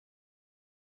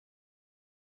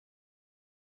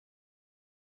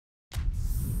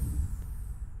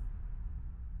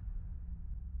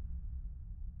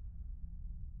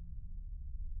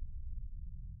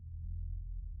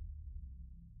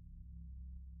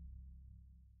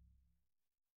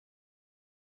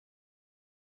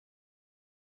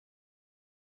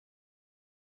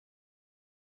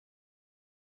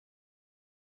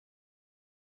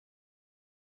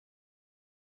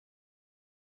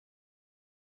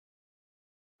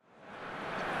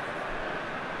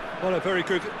Well, a very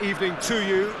good evening to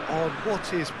you on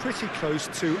what is pretty close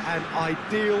to an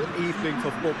ideal evening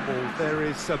for football. There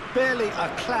is barely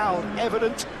a cloud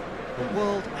evident. The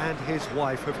world and his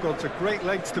wife have gone to great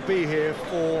lengths to be here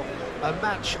for a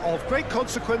match of great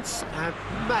consequence and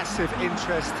massive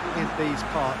interest in these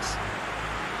parts.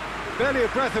 Barely a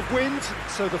breath of wind,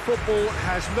 so the football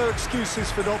has no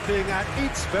excuses for not being at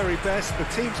its very best. The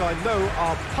teams I know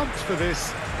are pumped for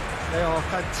this. They are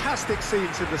fantastic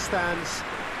scenes in the stands.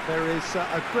 There is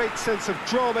a great sense of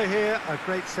drama here, a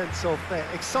great sense of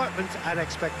excitement and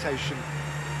expectation.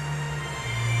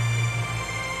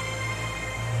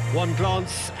 One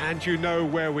glance and you know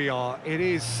where we are. It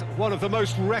is one of the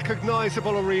most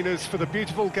recognisable arenas for the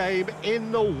beautiful game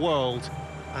in the world.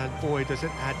 And boy, does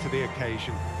it add to the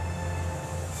occasion.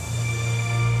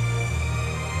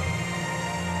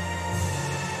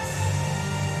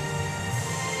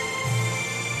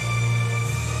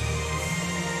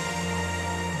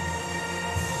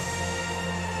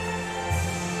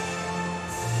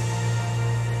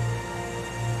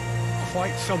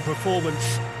 Quite some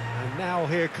performance, and now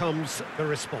here comes the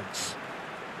response.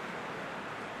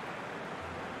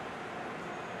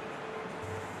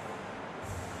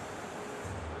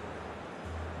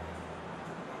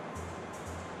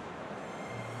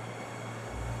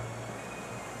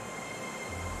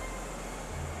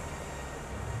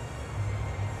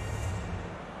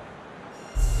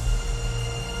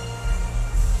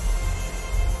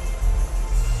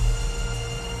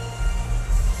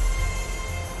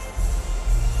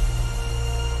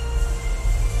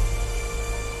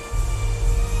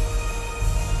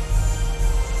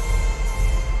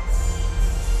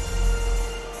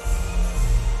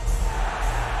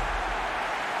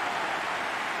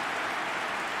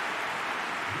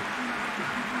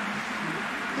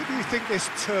 I think this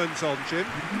turns on, Jim.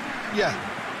 Yeah,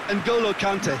 N'Golo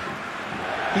Kante.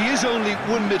 He is only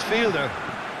one midfielder,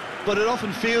 but it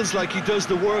often feels like he does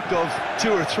the work of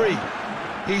two or three.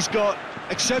 He's got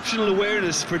exceptional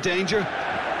awareness for danger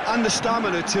and the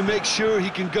stamina to make sure he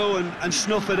can go and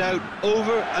snuff it out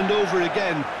over and over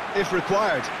again if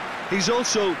required. He's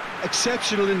also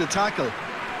exceptional in the tackle,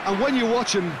 and when you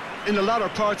watch him in the latter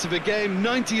parts of a game,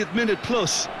 90th minute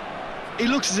plus, he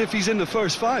looks as if he's in the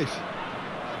first five.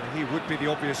 He would be the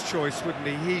obvious choice, wouldn't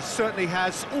he? He certainly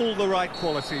has all the right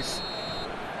qualities.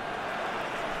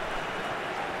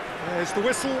 There's the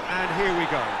whistle, and here we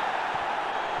go.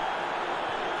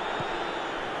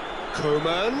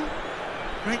 Koeman.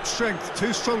 Great strength,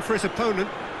 too strong for his opponent.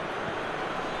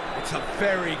 It's a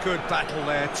very good battle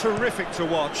there, terrific to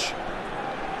watch.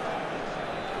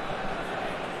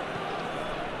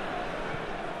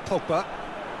 Pogba.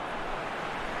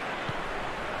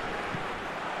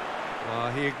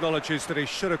 He acknowledges that he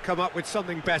should have come up with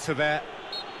something better there.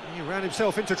 He ran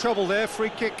himself into trouble there, free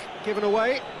kick given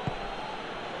away.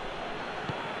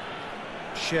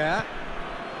 Cher.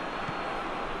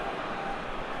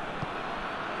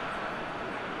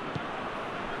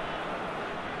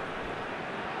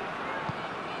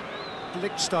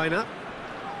 Lichtsteiner.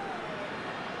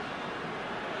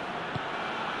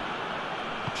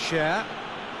 Cher.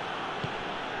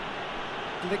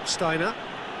 Lichtsteiner.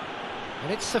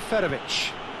 And it's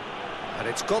Seferovic. And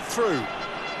it's got through.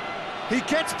 He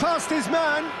gets past his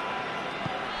man.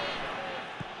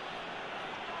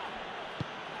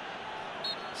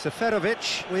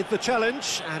 Seferovic with the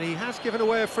challenge, and he has given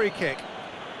away a free kick.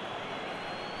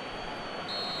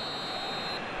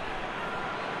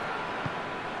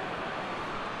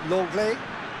 Longley.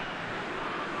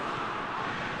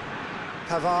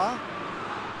 Pavard.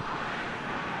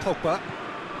 Pogba.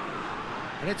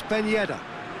 And it's Ben Yedder.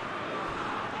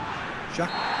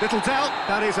 Little doubt,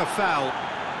 that is a foul.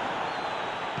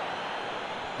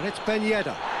 And it's Ben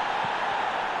Yedder.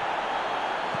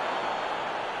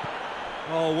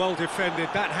 Oh, well defended,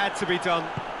 that had to be done.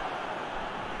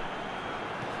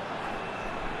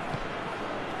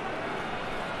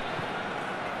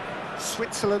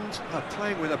 Switzerland are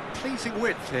playing with a pleasing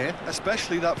width here.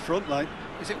 Especially that front line.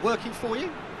 Is it working for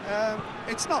you?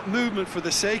 It's not movement for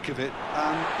the sake of it.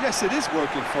 Yes, it is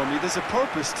working for me. There's a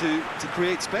purpose to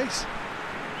create space.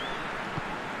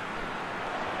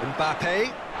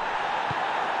 Mbappe.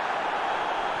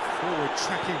 Forward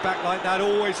tracking back like that,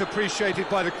 always appreciated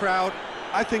by the crowd.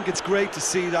 I think it's great to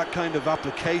see that kind of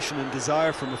application and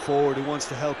desire from a forward who wants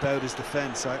to help out his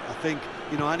defence. I think,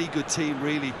 you know, any good team,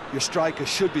 really, your striker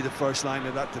should be the first line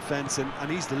of that defence,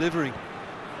 and he's delivering.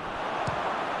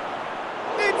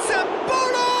 It's a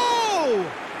Bono!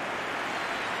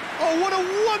 Oh, what a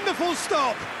wonderful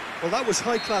stop! Well, that was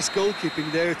high-class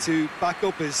goalkeeping there to back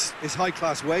up his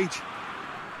high-class wage.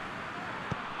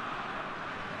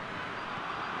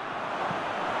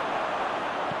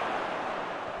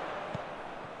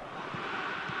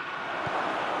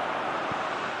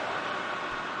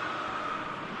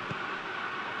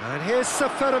 here's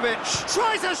Seferovic,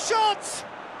 tries a shot!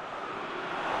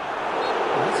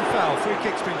 Well, that's a foul, free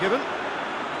kick's been given.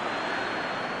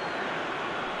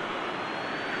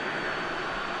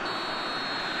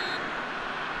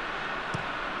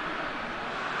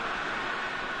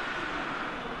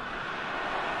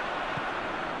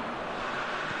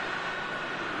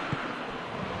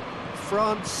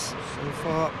 France, so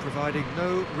far, providing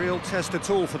no real test at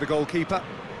all for the goalkeeper.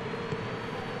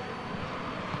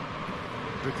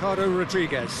 Ricardo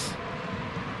Rodriguez.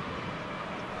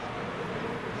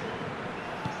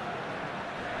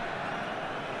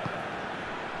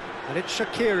 And it's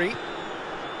Shaqiri.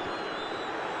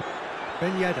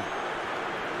 Ben Yedder.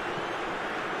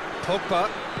 Pogba.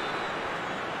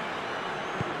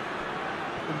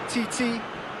 And Titi.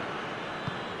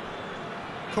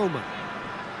 Coman.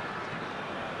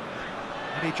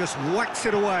 And he just whacks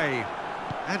it away.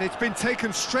 And it's been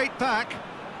taken straight back.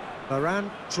 Varane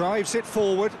drives it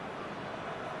forward.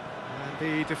 And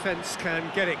the defence can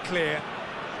get it clear.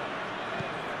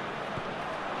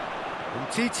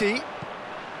 And Titi.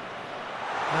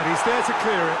 And he's there to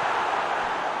clear it.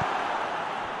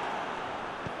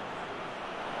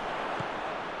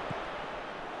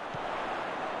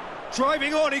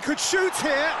 Driving on, he could shoot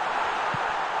here.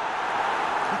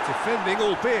 Good defending,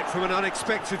 albeit from an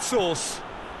unexpected source.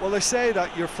 Well, they say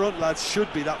that your front lads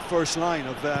should be that first line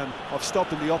of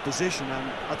stopping the opposition,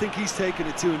 and I think he's taken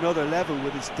it to another level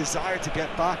with his desire to get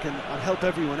back and help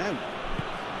everyone out.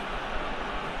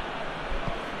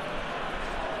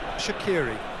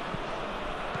 Shaqiri.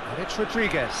 And it's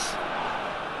Rodriguez.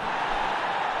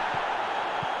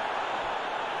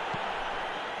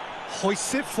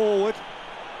 Hoists it forward,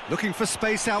 looking for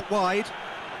space out wide.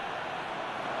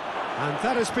 And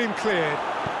that has been cleared.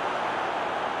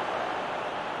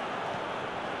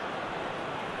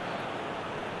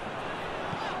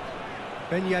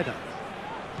 Ben Yedder.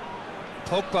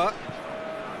 Pogba.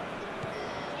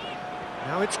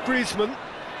 Now it's Griezmann.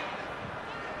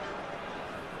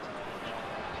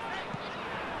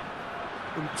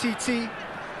 Titi.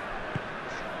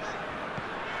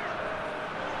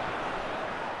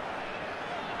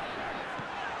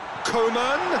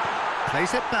 Coman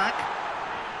plays it back.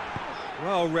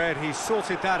 Well read, he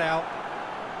sorted that out.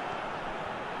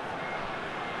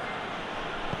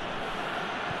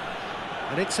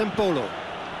 And it's Mbolo.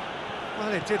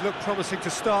 Well, it did look promising to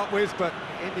start with, but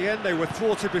in the end they were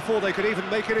thwarted before they could even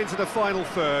make it into the final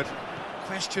third.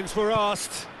 Questions were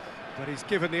asked, but he's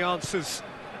given the answers.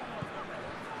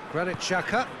 Granit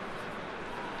Xhaka.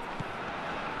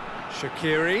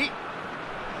 Shaqiri.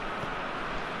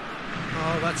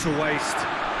 Oh, that's a waste.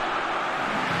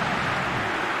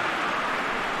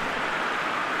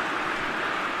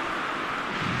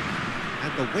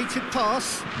 And the weighted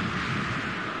pass.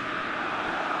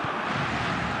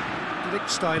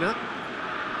 Lichtsteiner.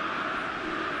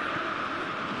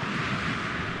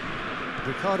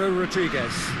 Ricardo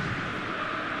Rodriguez.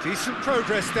 Decent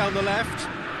progress down the left.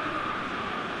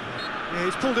 Yeah,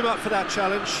 he's pulled him up for that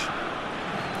challenge.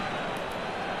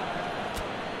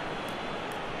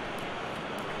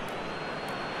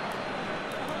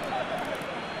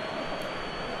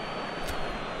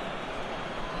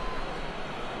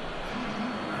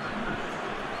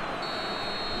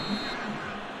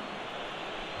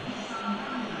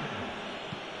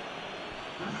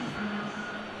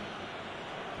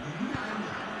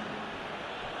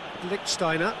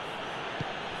 Lichtsteiner.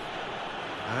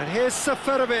 And here's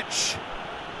Seferovic.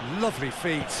 Lovely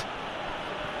feet.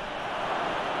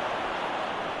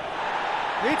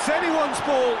 It's anyone's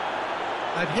ball.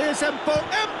 And here's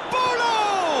Mbolo!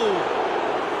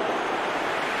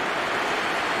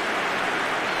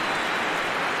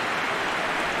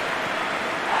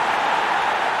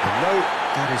 No,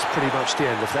 that is pretty much the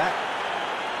end of that.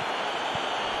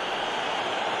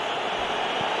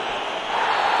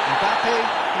 Mbappe.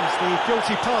 He's the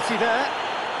guilty party there.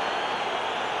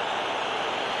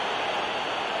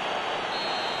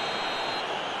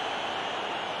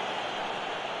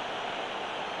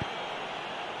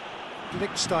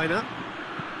 Lichtsteiner.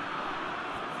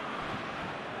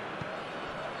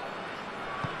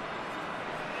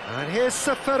 And here's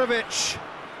Seferovic.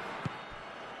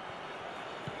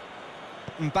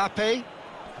 Mbappe.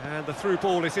 And the through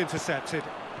ball is intercepted.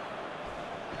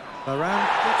 Varane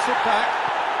gets it back.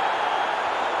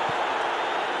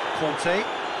 Conte.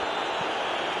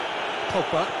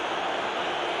 Pogba.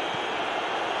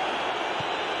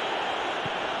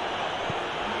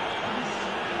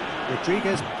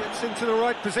 Rodriguez gets into the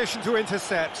right position to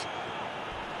intercept.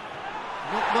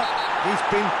 He's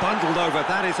been bundled over,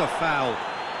 that is a foul.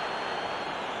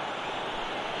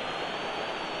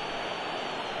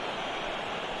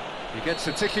 He gets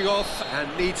the ticking off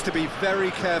and needs to be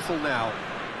very careful now.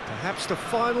 Perhaps the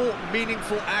final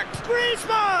meaningful act.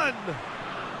 Griezmann!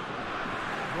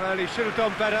 Well, he should have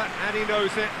done better, and he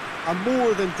knows it. A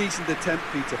more than decent attempt,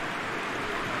 Peter.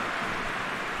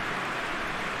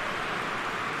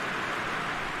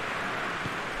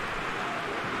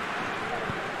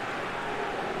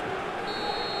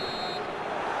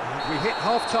 We hit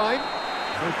half-time,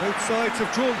 and both sides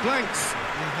have drawn blanks.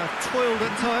 They have toiled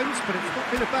at times, but it's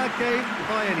not been a bad game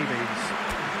by any means.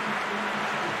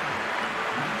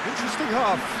 Interesting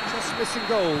half, just missing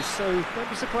goals, so don't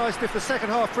be surprised if the second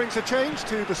half brings a change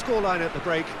to the scoreline at the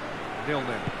break, 0-0.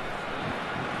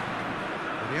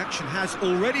 And the action has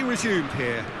already resumed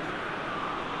here.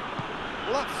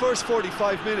 Well, that first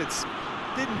 45 minutes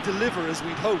didn't deliver as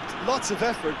we'd hoped. Lots of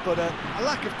effort, but a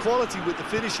lack of quality with the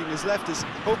finishing has left us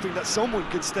hoping that someone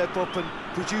could step up and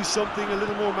produce something a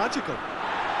little more magical.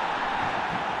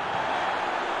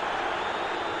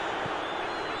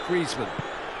 Griezmann,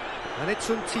 and it's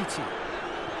Titi.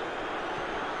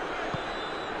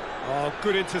 Oh,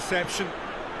 good interception.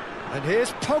 And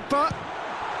here's Pogba.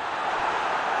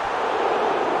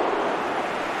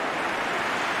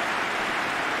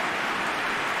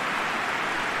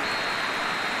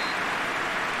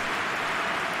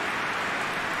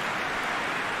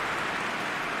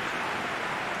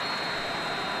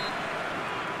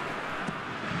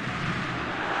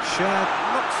 Shad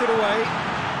knocks it away.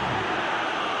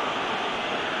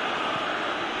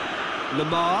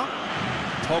 Lamar,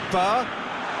 Pogba.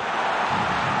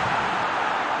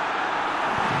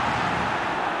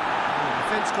 The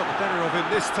defence got the better of him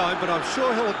this time, but I'm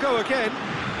sure he'll go again.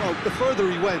 Well, the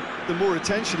further he went, the more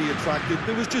attention he attracted.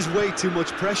 There was just way too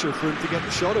much pressure for him to get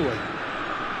the shot away.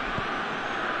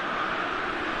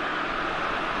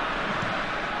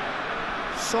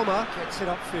 Sommer gets it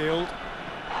upfield.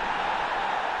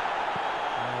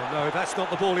 Oh no, that's not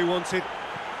the ball he wanted.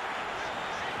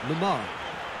 Lamar.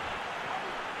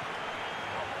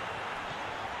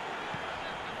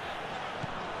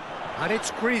 And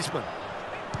it's Griezmann.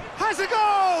 Has a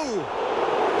go!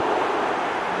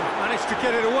 Managed to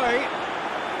get it away.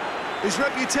 His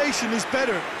reputation is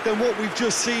better than what we've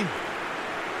just seen.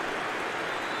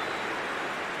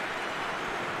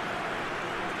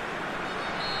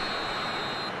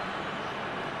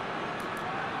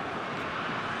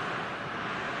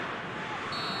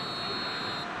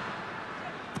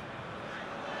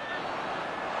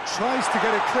 Tries to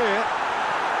get it clear.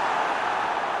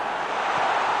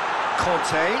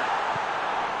 Conte.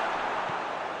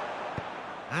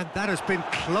 And that has been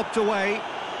clubbed away.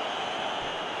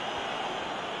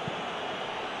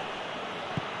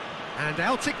 And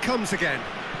out it comes again.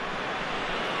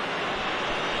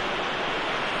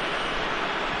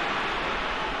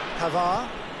 Pavard.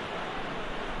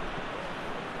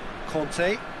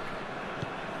 Conte.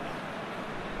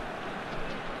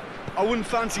 I wouldn't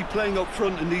fancy playing up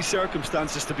front in these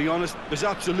circumstances, to be honest. There's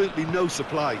absolutely no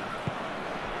supply.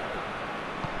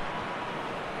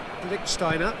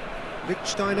 Lichtsteiner.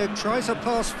 Lichtsteiner tries a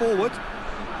pass forward.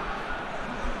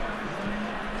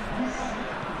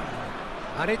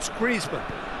 And it's Griezmann.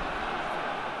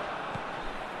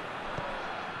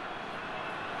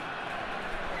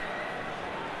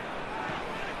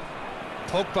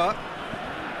 Pogba.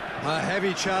 A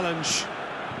heavy challenge.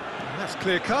 That's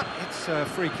clear cut. It's a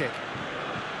free kick.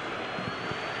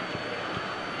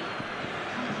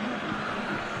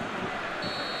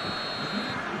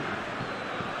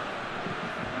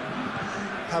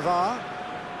 Pavard.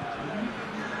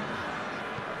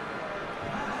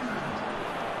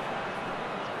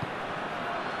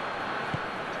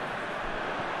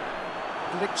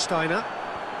 Lichtsteiner.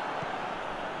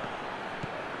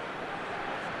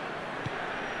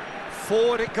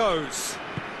 Forward it goes.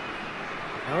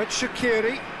 Now it's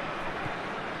Shaqiri.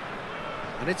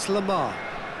 And it's Lamar.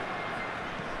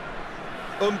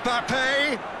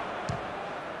 Mbappe.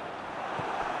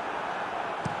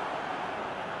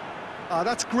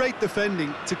 That's great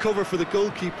defending to cover for the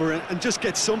goalkeeper and just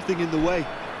get something in the way.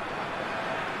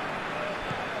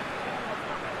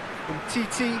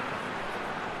 Titi.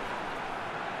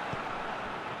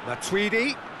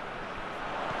 Matuidi.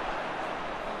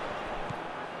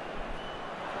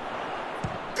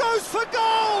 Goes for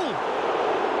goal!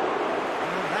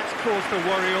 Well, that's caused a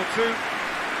worry or two.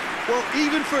 Well,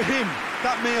 even for him,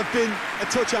 that may have been a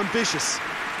touch ambitious.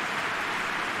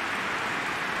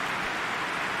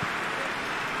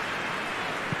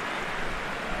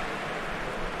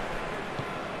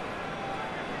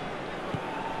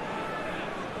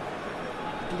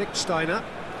 Lichtsteiner.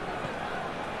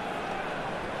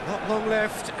 Not long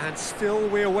left, and still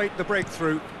we await the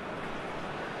breakthrough.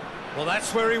 Well,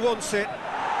 that's where he wants it.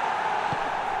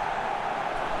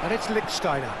 And it's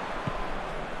Lichtsteiner.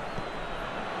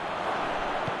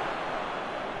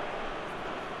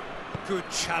 Good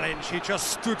challenge, he just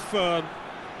stood firm.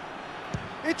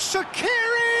 It's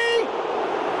Shaqiri!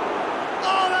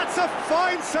 Oh, that's a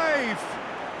fine save!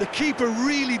 The keeper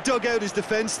really dug out his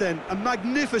defence then, a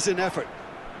magnificent effort.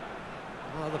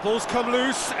 Well, the ball's come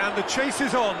loose and the chase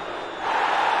is on.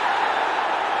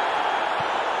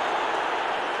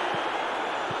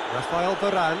 Rafael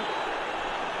Varane.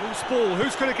 Who's ball?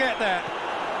 Who's going to get there?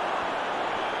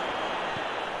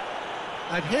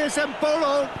 And here's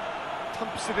Mbolo.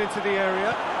 Pumps it into the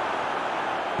area.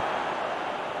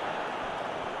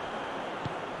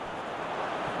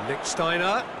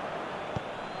 Lichtsteiner.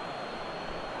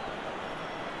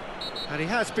 And he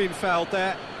has been fouled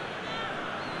there.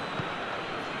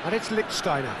 And it's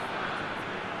Lichtsteiner.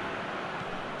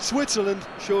 Switzerland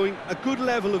showing a good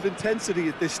level of intensity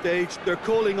at this stage. They're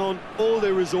calling on all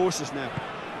their resources now.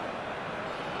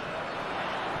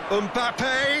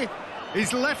 Mbappe,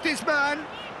 he's left his man.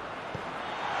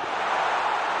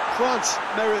 France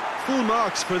merit full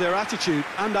marks for their attitude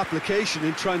and application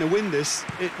in trying to win this.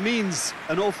 It means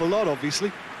an awful lot,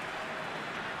 obviously.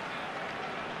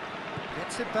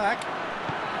 Gets it back.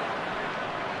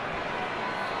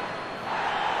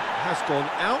 Has gone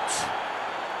out.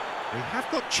 We have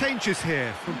got changes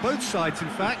here from both sides, in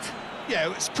fact.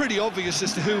 Yeah, it's pretty obvious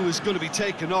as to who was going to be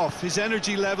taken off. His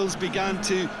energy levels began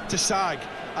to sag,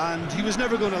 and he was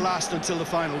never going to last until the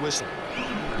final whistle.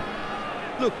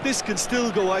 Look, this can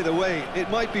still go either way. It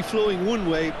might be flowing one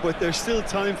way, but there's still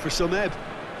time for some ebb.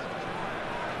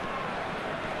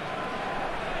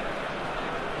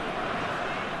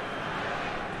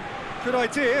 Good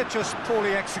idea, just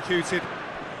poorly executed.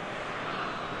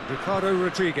 Ricardo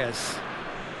Rodriguez.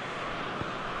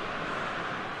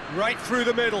 Right through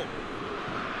the middle.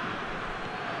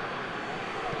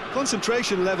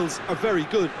 Concentration levels are very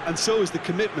good, and so is the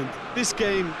commitment. This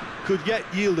game could yet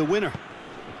yield a winner.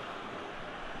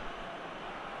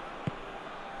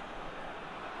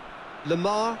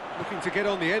 Lamar looking to get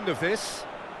on the end of this.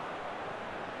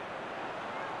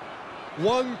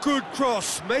 One good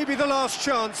cross, maybe the last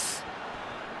chance.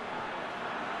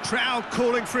 Crowd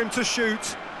calling for him to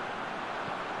shoot.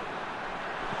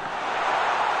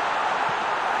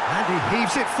 And he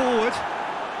heaves it forward.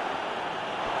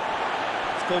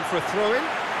 It's gone for a throw-in.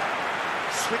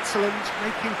 Switzerland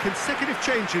making consecutive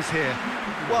changes here.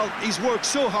 Well, he's worked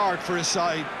so hard for his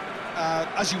side,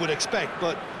 as you would expect,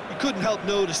 but you couldn't help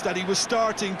notice that he was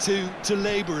starting to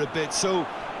labour a bit, so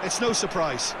it's no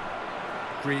surprise.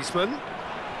 Griezmann.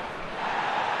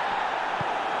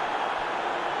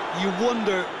 You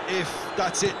wonder if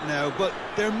that's it now, but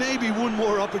there may be one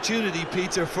more opportunity,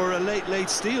 Peter, for a late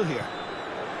steal here.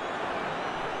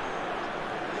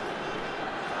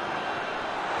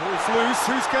 Ball's loose,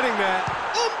 who's getting there?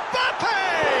 Mbappe!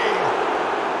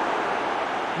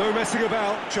 No messing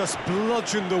about, just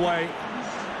bludgeoned away.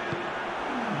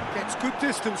 Gets good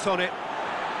distance on it.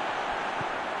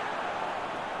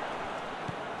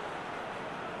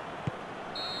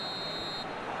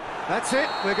 That's it,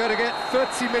 we're going to get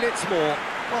 30 minutes more.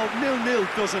 Well, 0-0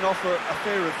 doesn't offer a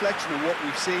fair reflection of what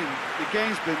we've seen. The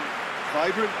game's been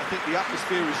vibrant, I think the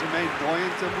atmosphere has remained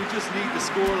buoyant, and we just need the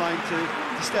scoreline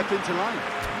to step into line.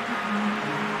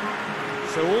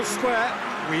 So all square,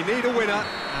 we need a winner,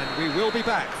 and we will be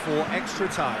back for extra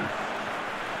time.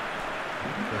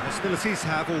 The hostilities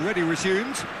have already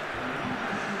resumed.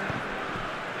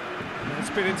 It's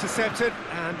been intercepted,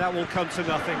 and that will come to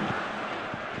nothing.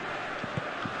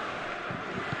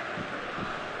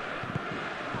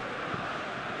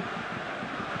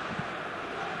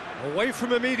 Away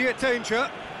from immediate danger.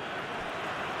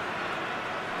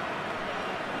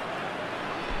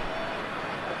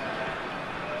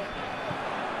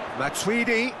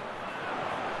 Matuidi.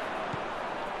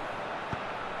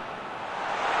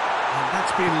 And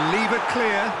that's been levered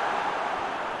clear.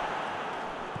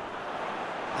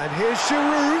 And here's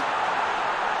Giroud.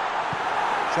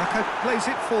 Xhaka plays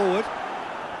it forward.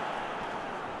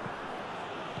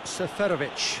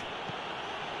 Seferovic.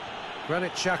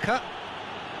 Granit Xhaka.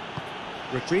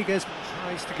 Rodriguez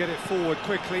tries to get it forward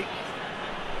quickly.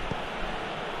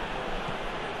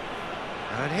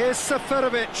 And here's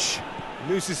Seferovic.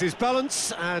 Loses his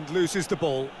balance and loses the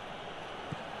ball.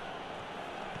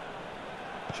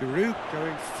 Giroud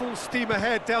going full steam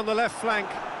ahead down the left flank.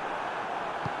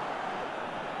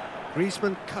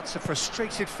 Griezmann cuts a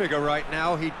frustrated figure right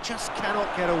now. He just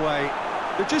cannot get away.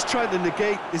 They're just trying to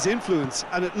negate his influence,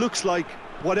 and it looks like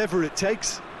whatever it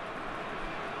takes.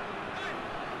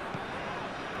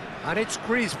 And it's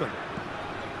Griezmann.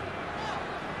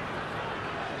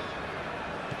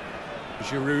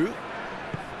 Giroud.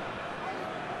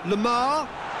 Lamar.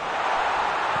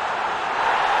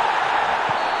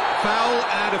 Foul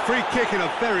and a free kick in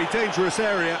a very dangerous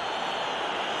area.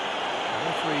 The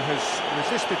referee has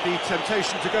resisted the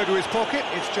temptation to go to his pocket.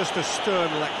 It's just a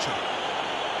stern lecture.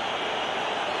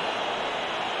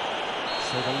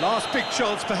 So the last big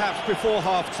chance perhaps before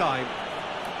half-time.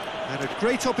 And a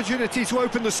great opportunity to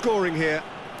open the scoring here.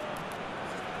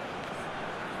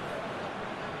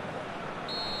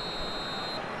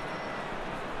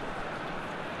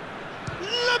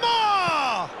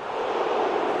 Lamar!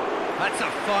 That's a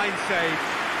fine save.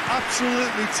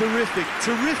 Absolutely terrific,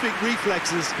 terrific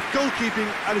reflexes, goalkeeping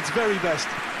at its very best.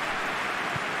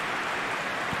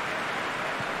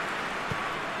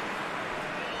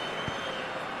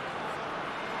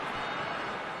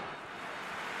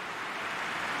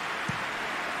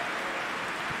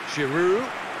 Giroud.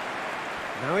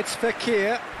 Now it's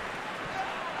Fekir.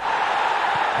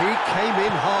 He came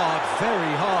in hard,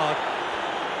 very hard.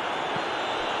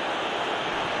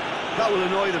 That will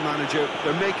annoy the manager.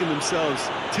 They're making themselves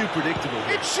too predictable.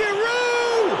 It's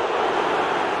Giroud!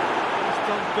 He's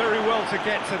done very well to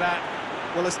get to that.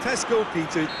 Well, as Tesco,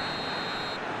 Peter.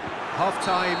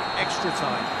 Half-time, extra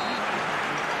time.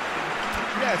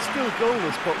 Yeah, it's still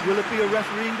goalless, but will it be a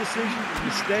refereeing decision, a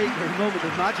mistake, or a moment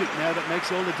of magic now that makes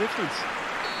all the difference?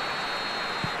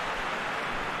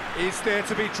 Is there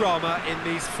to be drama in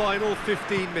these final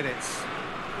 15 minutes?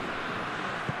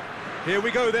 Here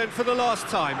we go then for the last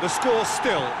time. The score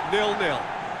still 0-0.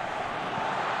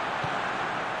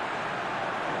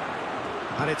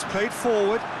 And it's played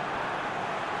forward.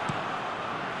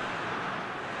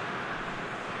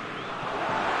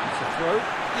 It's a throw.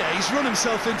 Yeah, he's run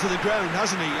himself into the ground,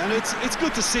 hasn't he? And it's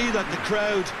good to see that the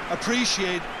crowd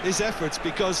appreciate his efforts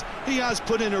because he has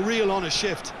put in a real honest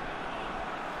shift.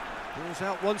 Ball's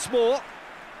out once more.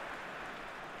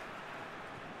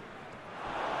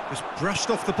 Just brushed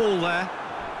off the ball there.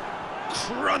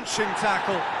 Crunching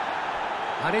tackle.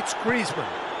 And it's Griezmann.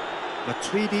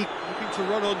 Matuidi looking to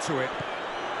run onto it.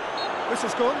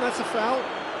 Whistle's gone, that's a foul.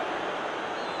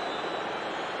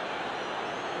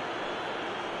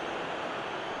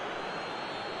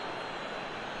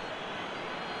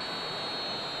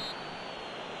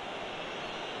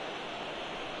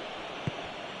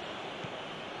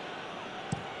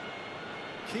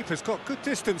 Keeper's got good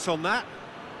distance on that.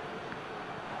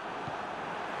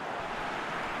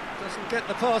 Doesn't get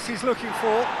the pass he's looking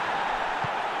for.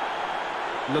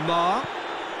 Lamar.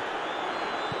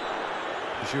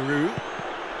 Giroud.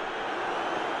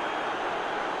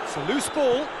 It's a loose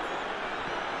ball.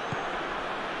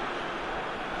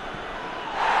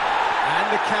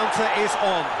 And the counter is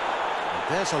on.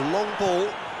 And there's a long ball.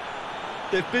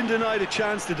 They've been denied a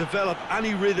chance to develop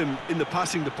any rhythm in the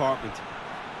passing department.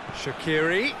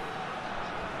 Shaqiri.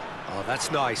 Oh,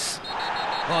 that's nice.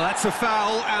 Oh, that's a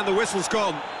foul, and the whistle's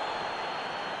gone.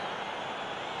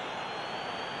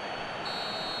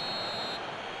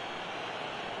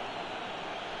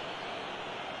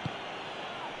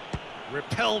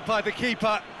 Repelled by the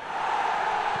keeper.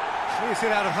 Clears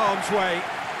it out of harm's way.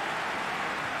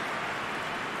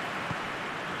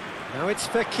 Now it's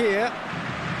Fekir.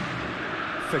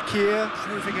 Fekir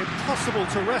proving impossible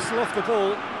to wrestle off the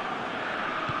ball.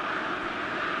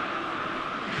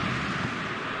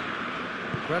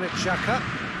 Granit Xhaka.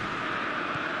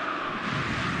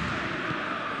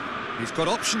 He's got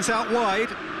options out wide.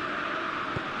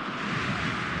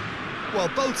 Well,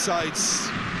 both sides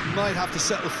might have to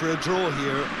settle for a draw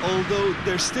here, although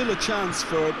there's still a chance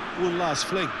for one last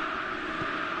fling.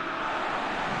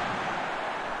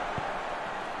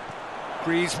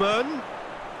 Griezmann.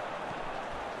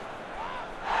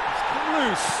 It's come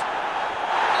loose.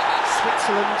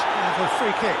 Switzerland have a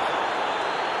free kick.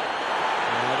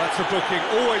 Oh, that's a booking,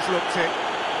 always looked it.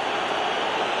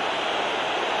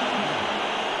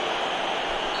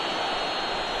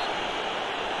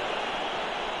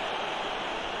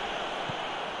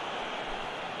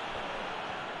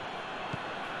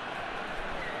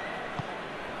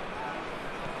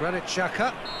 Granit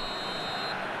Xhaka.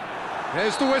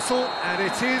 There's the whistle, and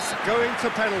it is going to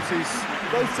penalties.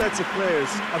 Both sets of players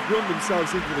have run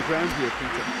themselves into the ground here,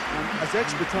 Peter. And as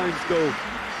extra times go,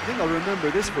 I think I'll remember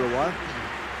this for a while.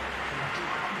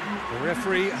 The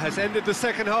referee has ended the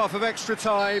second half of extra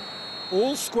time.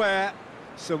 All square.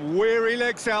 Some weary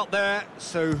legs out there.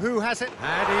 So who has it?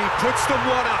 And he puts them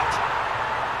one up.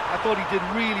 I thought he did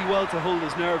really well to hold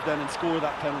his nerve then and score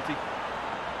that penalty.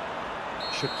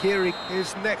 Shaqiri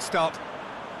is next up.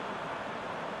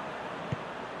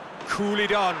 Coolly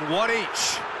done, one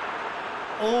each.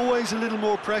 Always a little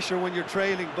more pressure when you're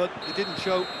trailing, but it didn't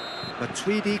show.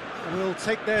 Matuidi will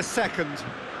take their second.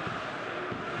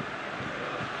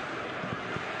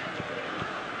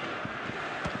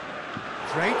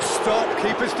 Great stop,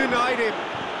 keeper's denied him.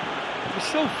 He was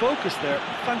so focused there,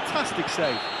 fantastic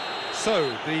save. So,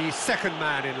 the second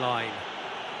man in line.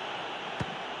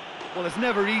 Well, it's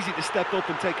never easy to step up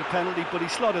and take a penalty, but he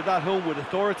slotted that home with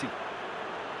authority.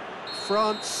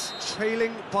 France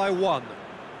trailing by 1.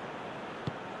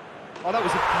 Oh, that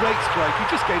was a great strike. He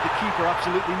just gave the keeper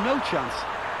absolutely no chance.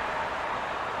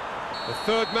 The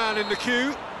third man in the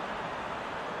queue.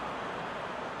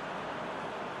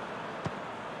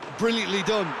 Brilliantly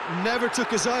done. Never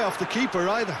took his eye off the keeper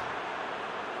either.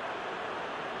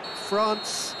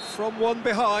 France from one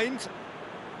behind.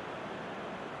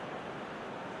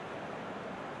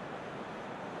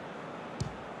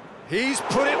 He's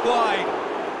put it wide.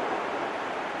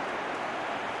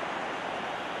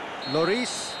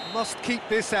 Lloris must keep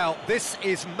this out. This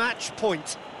is match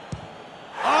point.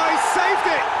 Oh, he saved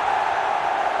it!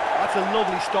 That's a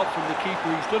lovely stop from the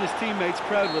keeper. He's done his teammates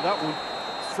proud with that one.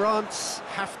 France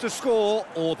have to score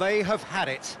or they have had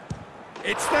it.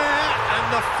 It's there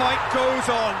and the fight goes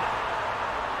on.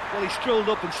 Well, he strolled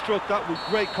up and struck that with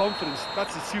great confidence.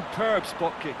 That's a superb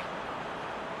spot kick.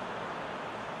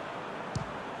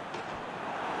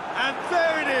 And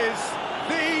there it is,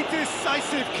 the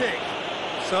decisive kick.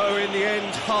 So in the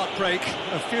end, heartbreak,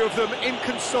 a few of them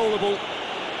inconsolable.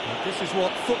 But this is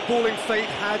what footballing fate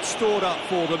had stored up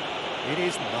for them. It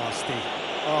is nasty.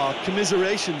 Oh,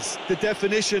 commiserations, the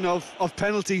definition of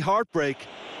penalty heartbreak,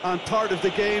 and part of the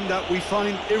game that we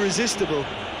find irresistible.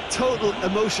 Total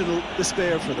emotional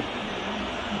despair for them.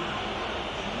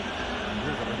 All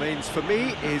that remains for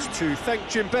me is to thank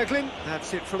Jim Beglin.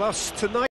 That's it from us tonight.